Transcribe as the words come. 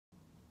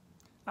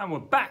And we're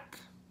back.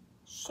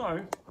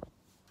 So,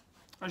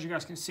 as you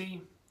guys can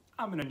see,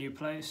 I'm in a new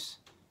place.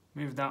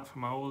 Moved out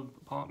from my old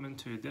apartment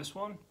to this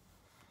one,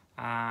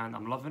 and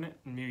I'm loving it.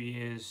 New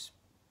Year's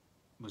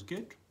was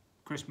good.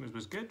 Christmas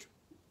was good.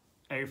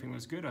 Everything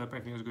was good. I hope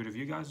everything was good with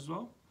you guys as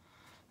well.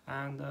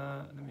 And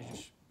let me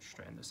just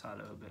straighten this out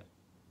a little bit.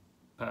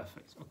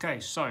 Perfect.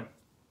 Okay, so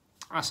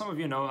as some of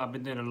you know, I've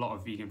been doing a lot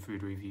of vegan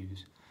food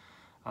reviews.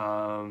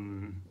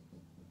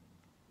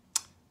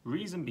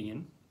 Reason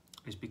being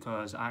is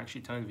because I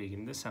actually turned vegan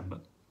in December.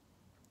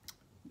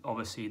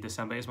 Obviously,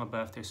 December is my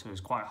birthday, so it's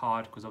quite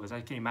hard because obviously,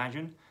 as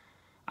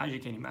you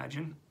can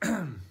imagine,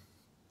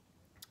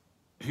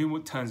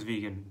 who turns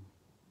vegan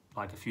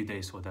like a few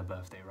days for their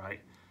birthday,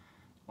 right?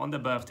 On their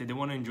birthday, they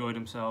want to enjoy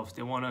themselves.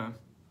 They want to,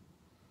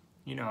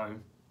 you know,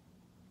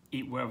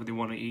 eat wherever they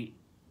want to eat.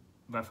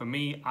 But for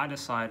me, I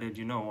decided,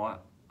 you know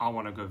what? I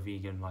want to go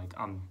vegan. Like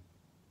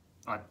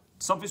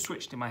something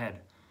switched in my head.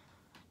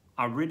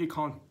 I really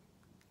can't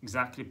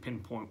exactly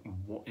pinpoint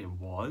what it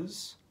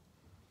was.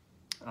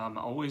 I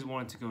always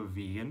wanted to go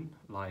vegan,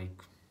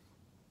 like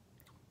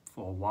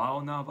for a while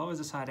now. I've always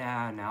decided,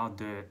 now I'll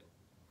do it,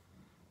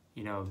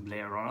 you know,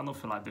 later on. I don't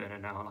feel like doing it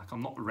now. Like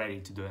I'm not ready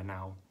to do it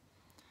now.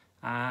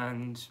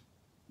 And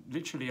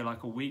literally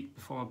like a week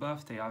before my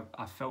birthday,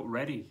 I felt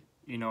ready,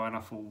 you know, and I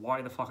thought,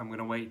 why the fuck I'm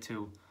gonna wait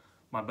till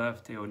my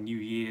birthday or New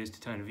Year's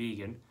to turn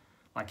vegan,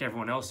 like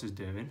everyone else is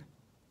doing?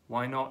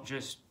 Why not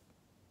just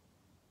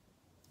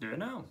do it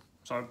now?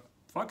 So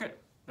fuck it,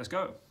 let's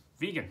go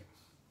vegan.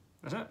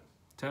 That's it.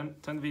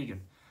 Turn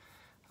vegan.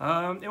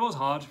 It was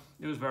hard.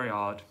 It was very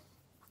hard.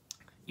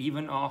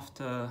 Even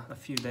after a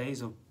few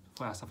days of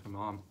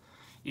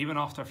even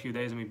after a few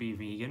days of me being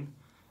vegan,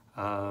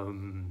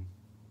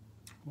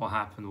 what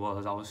happened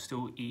was I was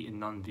still eating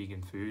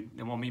non-vegan food.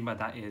 And what I mean by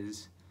that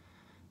is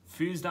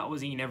foods that I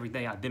was eating every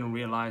day, I didn't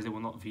realize they were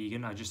not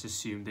vegan. I just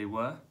assumed they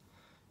were.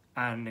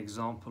 And an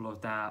example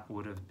of that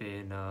would have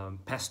been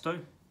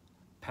pesto.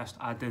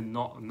 I did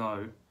not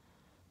know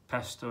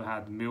pesto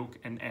had milk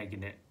and egg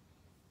in it.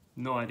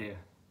 No idea,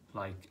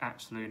 like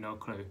absolutely no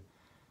clue.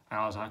 And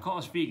I was like, oh,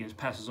 it's vegan.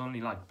 Pesto's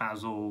only like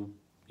basil,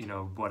 you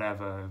know,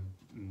 whatever.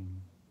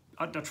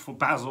 I Dutch for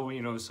basil,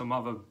 you know, some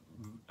other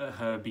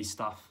herby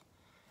stuff.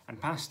 And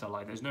pasta,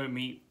 like there's no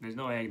meat, there's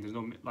no egg, there's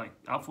no, like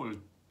I thought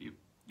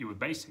it was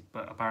basic,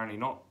 but apparently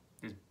not.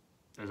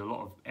 There's a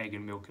lot of egg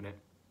and milk in it.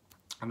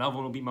 Another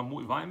one will be my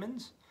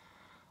multivitamins.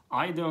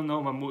 I don't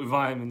know my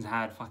multivitamins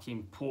had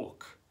fucking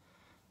pork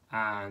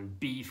and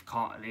beef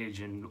cartilage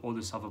and all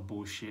this other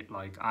bullshit.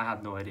 Like I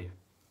had no idea,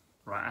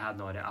 right? I had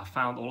no idea. I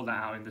found all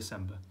that out in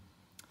December.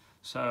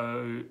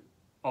 So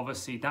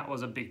obviously that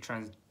was a big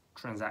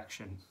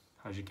transaction,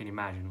 as you can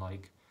imagine.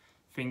 Like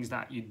things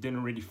that you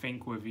didn't really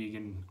think were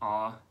vegan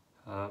are,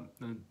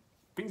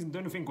 things you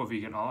didn't think were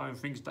vegan are, and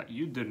things that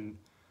you didn't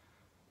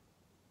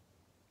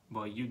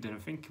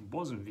think it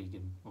wasn't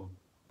vegan or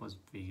was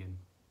vegan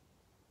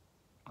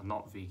are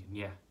not vegan.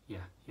 Yeah.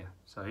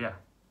 So yeah.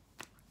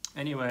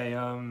 Anyway,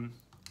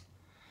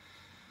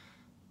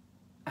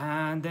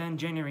 and then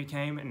January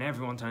came and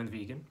everyone turned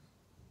vegan.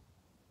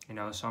 You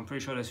know, so I'm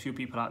pretty sure there's a few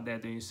people out there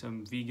doing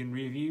some vegan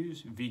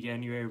reviews,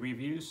 Veganuary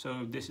reviews.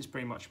 So this is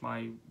pretty much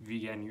my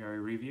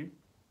Veganuary review.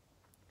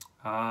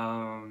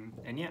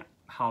 And yeah,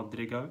 how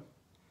did it go?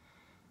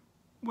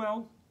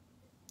 Well,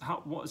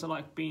 what is it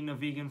like being a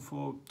vegan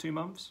for 2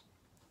 months?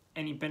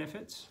 Any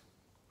benefits?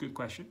 Good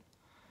question.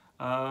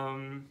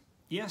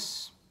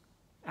 Yes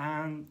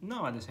and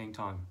no at the same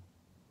time.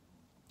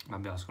 I'll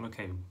be asking,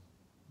 okay,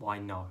 why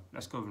no?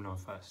 Let's go with no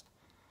first.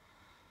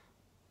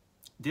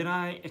 Did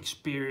I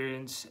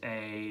experience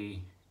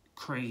a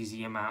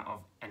crazy amount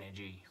of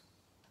energy?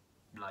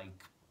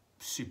 Like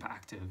super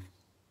active?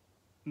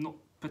 Not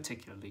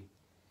particularly.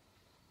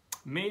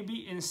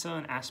 Maybe in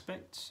certain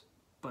aspects,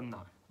 but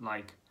no.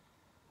 Like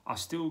I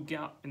still get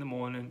up in the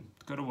morning,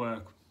 go to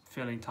work,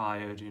 feeling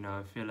tired,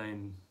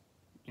 feeling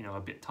a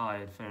bit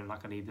tired, feeling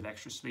like I needed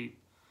extra sleep.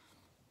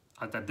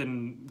 That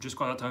didn't, just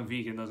because I turned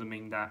vegan doesn't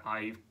mean that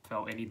I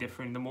felt any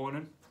different in the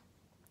morning.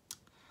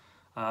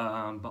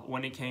 But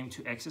when it came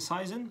to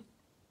exercising,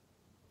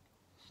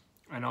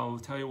 and I'll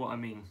tell you what I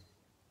mean.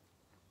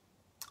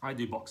 I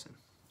do boxing.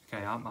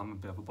 Okay, I'm a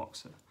bit of a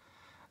boxer.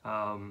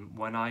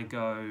 When I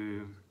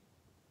go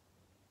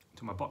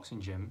to my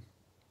boxing gym,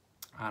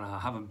 and I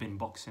haven't been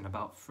boxing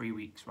about 3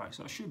 weeks, right?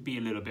 So I should be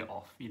a little bit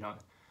off, 3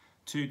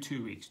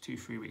 weeks.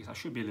 I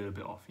should be a little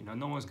bit off,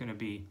 no one's gonna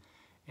be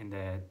in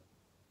there.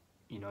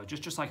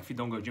 Just like if you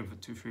don't go to the gym for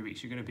 2-3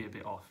 weeks, you're going to be a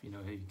bit off, you're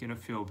going to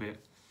feel a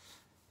bit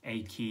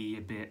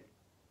achy,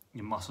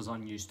 your muscles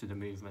aren't used to the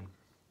movement.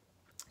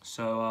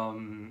 So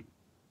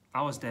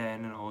I was there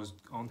and I was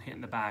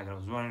hitting the bag, and I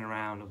was running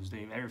around, I was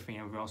doing everything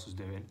everyone else was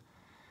doing,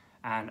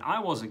 and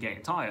I wasn't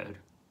getting tired.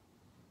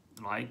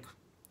 Like,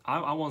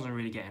 I wasn't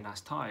really getting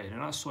as tired,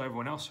 and I saw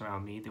everyone else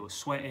around me, they were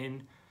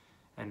sweating,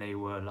 and they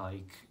were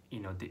like,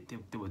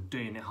 they were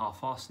doing it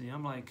half-assed, and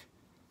I'm like,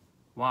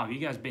 wow, you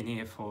guys been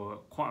here for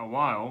quite a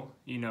while,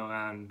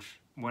 and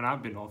when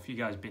I've been off, you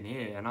guys been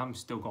here, and I'm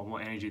still got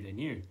more energy than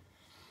you.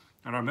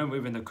 And I remember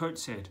even the coach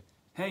said,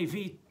 hey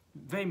V,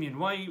 Vamian,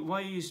 why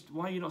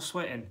are you not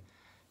sweating?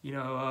 You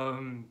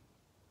know,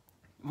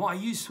 why are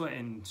you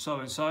sweating so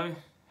and so?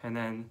 And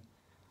then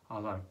I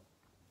was like,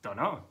 don't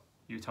know,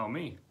 you tell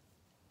me.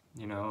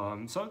 You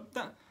know, so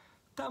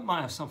that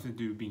might have something to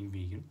do with being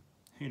vegan.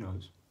 Who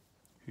knows?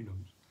 Who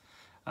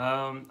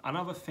knows?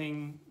 Another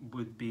thing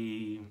would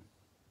be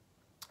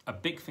a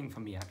big thing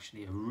for me,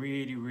 actually, a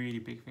really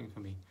big thing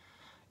for me,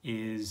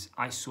 is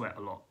I sweat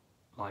a lot.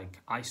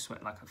 Like, I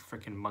sweat like a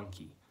freaking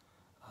monkey.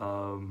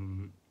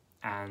 And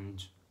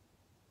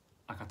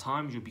like at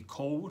times you'll be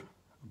cold,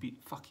 it'll be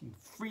fucking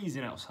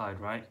freezing outside,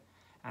 right?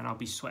 And I'll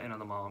be sweating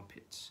under my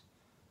armpits.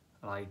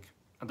 Like,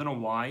 I don't know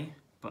why,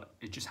 but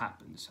it just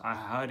happens. I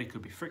heard it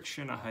could be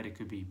friction, I heard it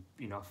could be,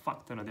 you know, a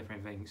fuck ton of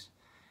different things.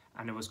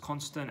 And it was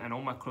constant, and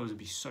all my clothes would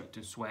be soaked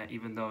in sweat,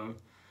 even though,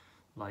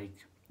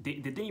 like, they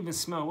didn't even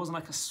smell. It wasn't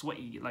like a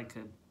sweaty,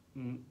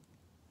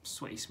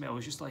 sweaty smell. It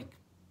was just like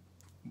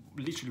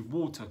literally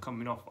water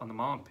coming off under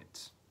my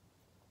armpits,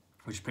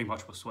 which is pretty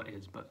much what sweat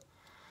is. But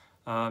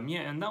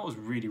yeah, and that was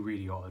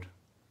really odd.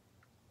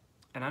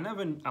 And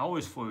I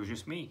always thought it was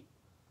just me.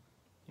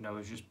 You know,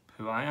 it's just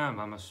who I am.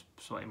 I'm a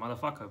sweaty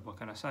motherfucker. What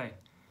can I say?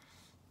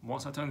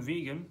 Once I turned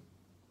vegan,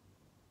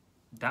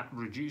 that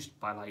reduced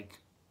by like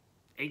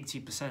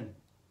 80%.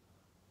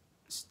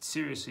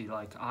 Seriously,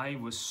 like, I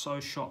was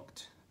so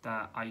shocked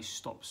that I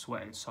stopped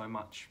sweating so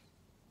much.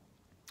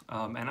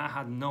 And I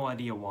had no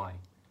idea why.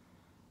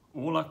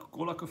 All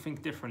I could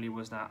think differently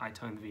was that I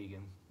turned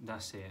vegan.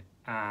 That's it.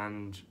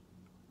 And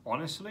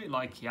honestly,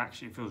 like, it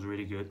actually feels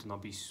really good to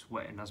not be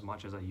sweating as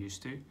much as I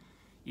used to.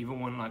 Even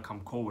when, like, I'm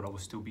cold, I will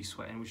still be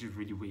sweating, which is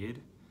really weird.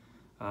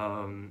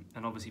 And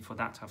obviously for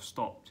that to have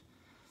stopped,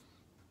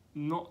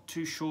 not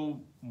too sure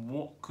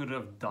what could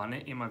have done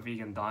it in my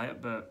vegan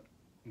diet, but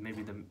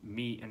maybe the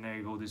meat and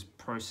all this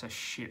processed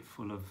shit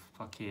full of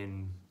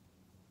fucking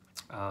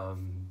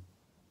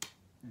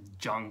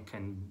junk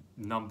and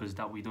numbers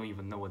that we don't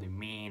even know what they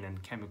mean,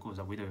 and chemicals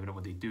that we don't even know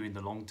what they do in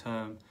the long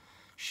term,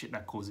 shit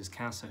that causes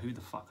cancer, who the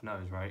fuck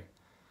knows, right?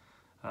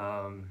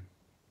 And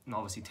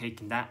obviously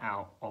taking that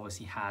out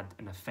obviously had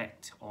an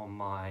effect on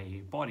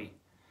my body,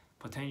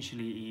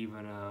 potentially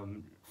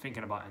even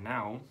thinking about it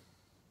now,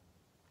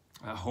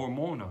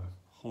 hormonal,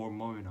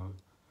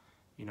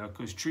 you know,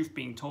 because truth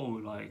being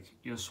told, like,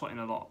 you're sweating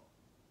a lot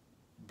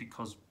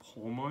because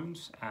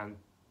hormones, and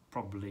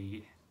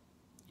probably,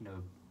 you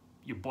know,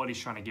 your body's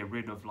trying to get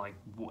rid of like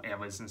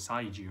whatever's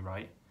inside you,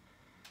 right?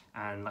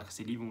 And like I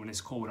said, even when it's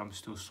cold, I'm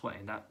still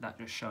sweating. That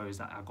just shows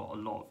that I've got a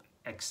lot of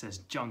excess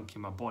junk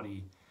in my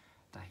body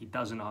that he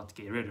doesn't know how to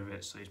get rid of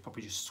it, so he's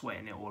probably just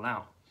sweating it all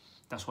out.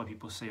 That's why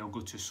people say, oh, go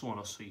to a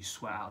sauna so you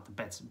sweat out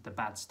the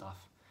bad stuff.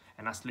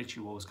 And that's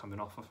literally what was coming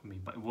off of me,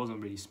 but it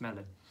wasn't really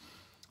smelling.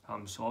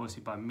 So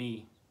obviously by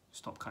me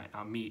stop cutting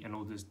out meat and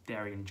all this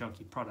dairy and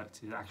junky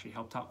products, it actually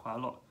helped out quite a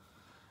lot.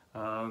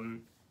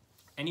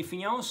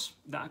 Anything else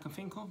that I can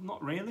think of?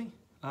 Not really.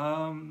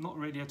 Not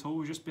really at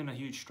all. It's just been a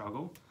huge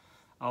struggle.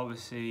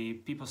 Obviously,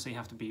 people say you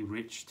have to be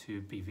rich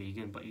to be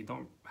vegan, but you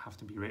don't have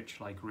to be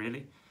rich, like,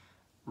 really.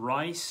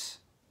 Rice,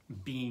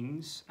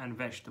 beans, and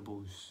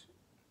vegetables,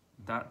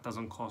 that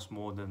doesn't cost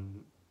more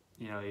than,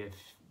 you know, if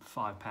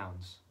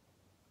 £5,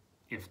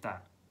 if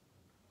that.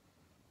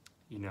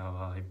 You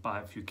know, you buy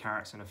a few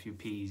carrots and a few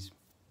peas,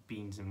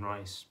 beans and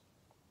rice,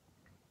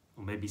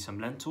 or maybe some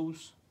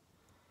lentils.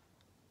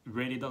 It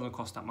really doesn't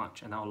cost that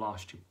much, and that'll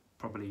last you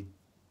probably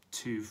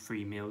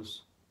 2-3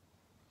 meals.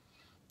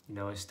 You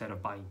know, instead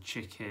of buying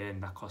chicken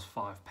that costs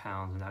 £5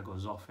 and that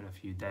goes off in a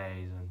few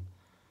days, and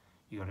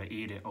you gotta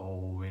eat it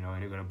all, you know,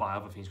 and you're gonna buy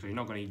other things because you're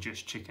not gonna eat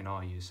just chicken,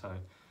 are you? So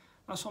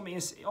that's what I mean.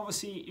 It's,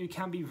 obviously, you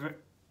can be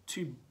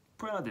to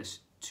put it like this: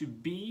 to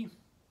be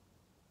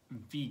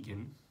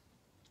vegan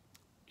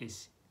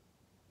is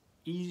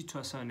easy to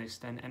a certain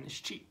extent, and it's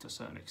cheap to a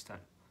certain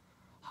extent.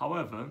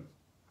 However,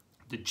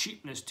 the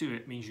cheapness to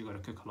it means you got to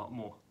cook a lot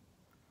more,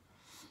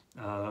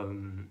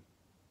 and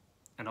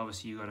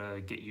obviously you got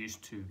to get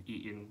used to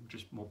eating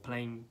just more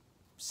plain,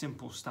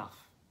 simple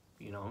stuff.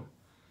 You know,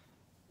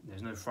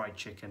 there's no fried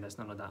chicken, there's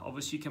none of that.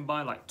 Obviously you can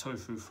buy like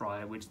tofu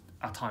fryer, which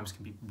at times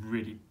can be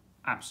really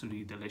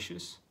absolutely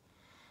delicious,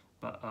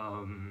 but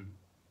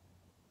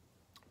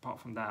apart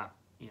from that,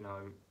 you know,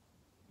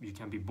 you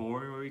can be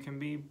boring, or you can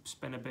be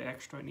spend a bit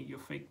extra and eat your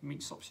fake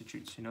meat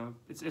substitutes. You know,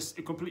 it's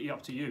completely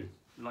up to you.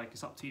 Like,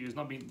 it's up to you. It's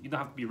not being, you don't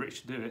have to be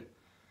rich to do it,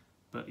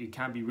 but you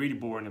can be really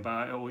boring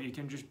about it, or you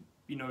can just,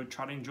 you know,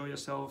 try to enjoy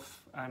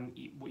yourself and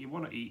eat what you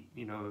want to eat,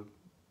 you know,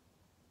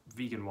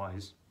 vegan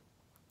wise.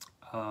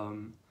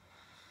 And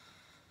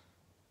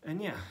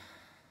yeah,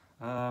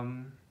 I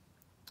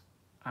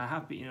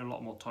have been eating a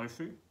lot more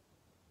tofu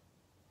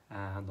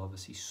and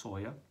obviously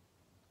soya.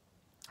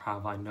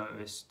 Have I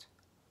noticed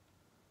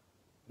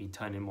me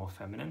turning more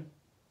feminine?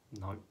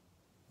 No,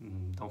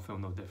 don't feel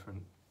no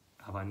different.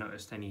 Have I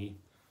noticed any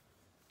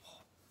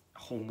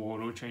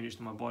hormonal changes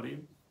to my body?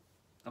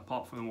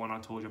 Apart from the one I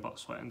told you about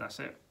sweating, that's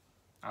it.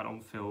 I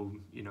don't feel,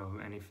 you know,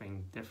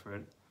 anything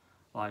different.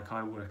 Like,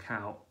 I work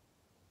out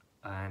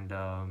and,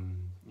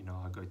 you know,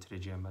 I go to the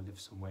gym, I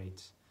lift some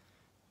weights.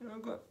 You know,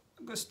 I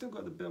I've still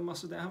got the bit of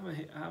muscle there. I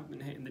haven't been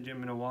hitting the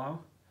gym in a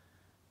while,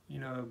 you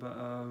know, but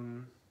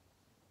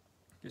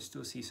you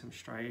still see some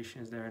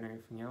striations there and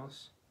everything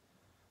else,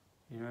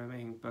 you know what I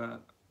mean?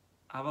 But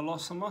have I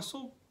lost some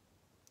muscle?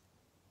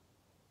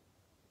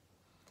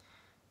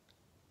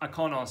 I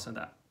can't answer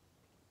that.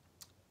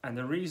 And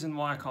the reason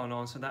why I can't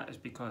answer that is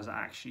because I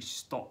actually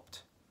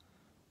stopped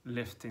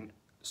lifting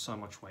so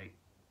much weight.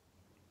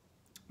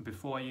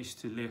 Before I used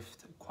to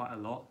lift quite a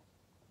lot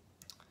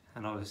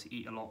and I was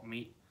eat a lot of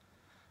meat,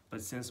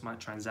 but since my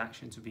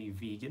transaction to be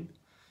vegan,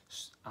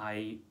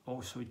 I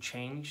also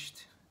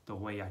changed the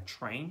way I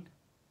train.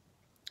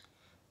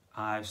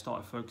 I've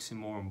started focusing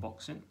more on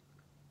boxing.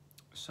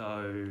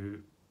 So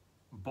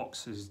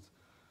boxers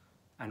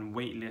and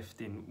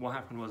weightlifting, what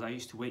happened was I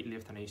used to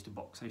weightlift and I used to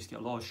box. I used to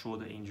get a lot of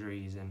shoulder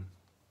injuries and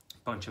a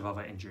bunch of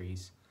other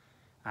injuries,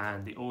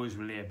 and they always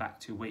relate back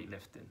to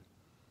weightlifting.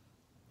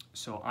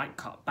 So I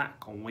cut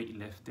back on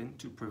weightlifting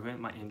to prevent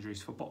my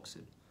injuries for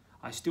boxing.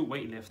 I still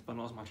weightlift, but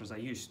not as much as I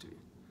used to.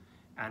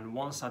 And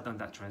once I'd done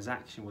that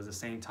transaction was the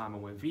same time I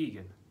went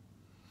vegan.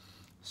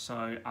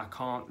 So I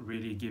can't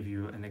really give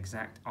you an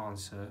exact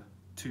answer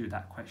to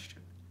that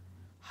question.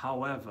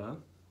 However,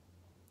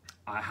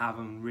 I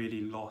haven't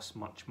really lost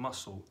much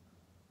muscle.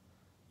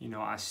 You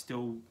know, I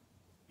still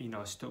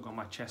got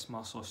my chest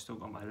muscle, still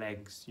got my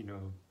legs, you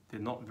know, they're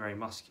not very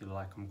muscular,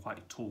 like I'm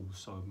quite tall,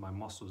 so my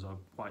muscles are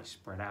quite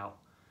spread out.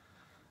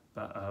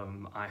 But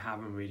I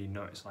haven't really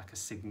noticed like a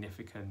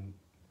significant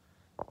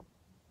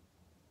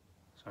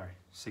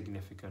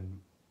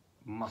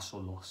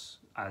muscle loss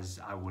as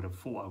I would have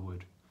thought I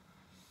would.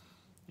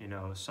 You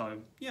know,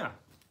 so yeah,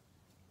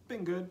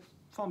 been good.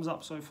 Thumbs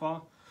up so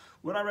far.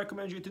 Would I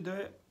recommend you to do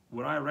it?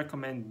 Would I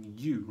recommend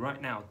you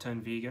right now turn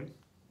vegan?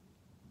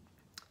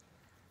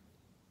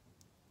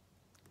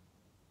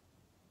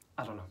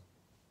 I don't know.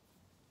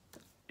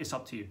 It's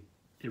up to you.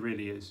 It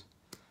really is.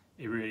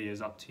 It really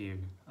is up to you.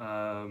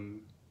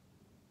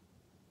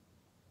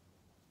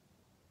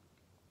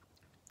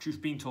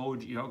 Truth being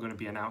told, you're going to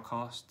be an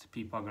outcast.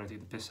 People are going to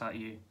take the piss out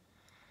of you,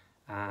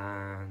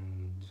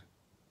 and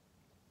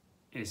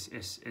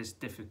it's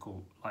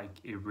difficult. Like,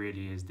 it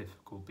really is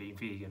difficult being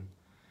vegan,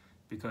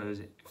 because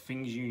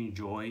things you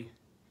enjoy,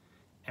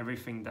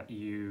 everything that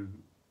you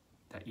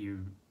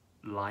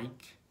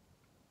like,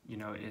 you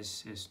know,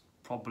 is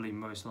probably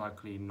most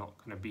likely not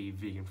going to be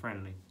vegan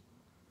friendly.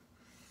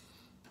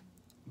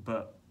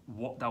 But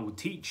what that will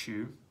teach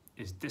you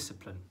is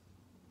discipline.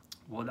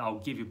 What I'll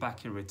give you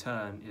back in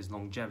return is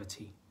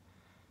longevity.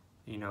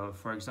 You know,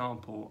 for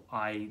example,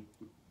 I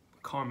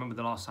can't remember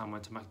the last time I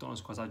went to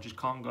McDonald's because I just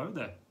can't go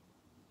there.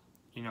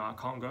 You know, I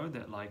can't go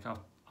there. Like,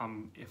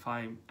 if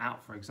I'm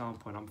out, for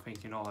example, and I'm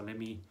thinking, oh, let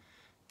me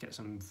get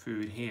some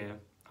food here,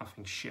 I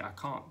think, shit, I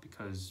can't,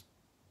 because,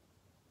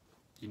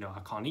 you know,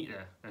 I can't eat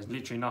there. There's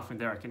literally nothing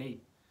there I can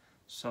eat.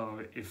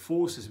 So it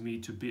forces me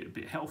to be a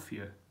bit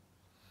healthier.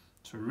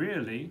 So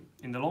really,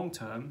 in the long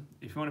term,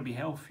 if you want to be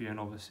healthier and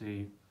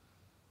obviously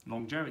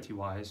longevity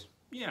wise,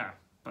 yeah,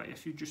 but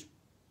if you're just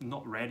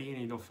not ready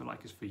and you don't feel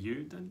like it's for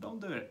you, then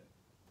don't do it.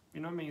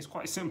 You know what I mean? It's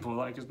quite simple,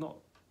 like, it's not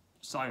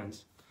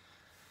science.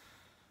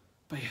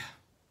 But yeah,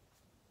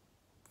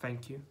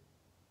 thank you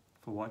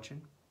for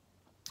watching.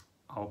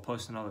 I'll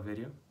post another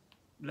video.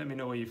 Let me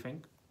know what you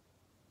think.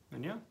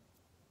 And yeah,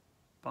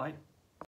 bye.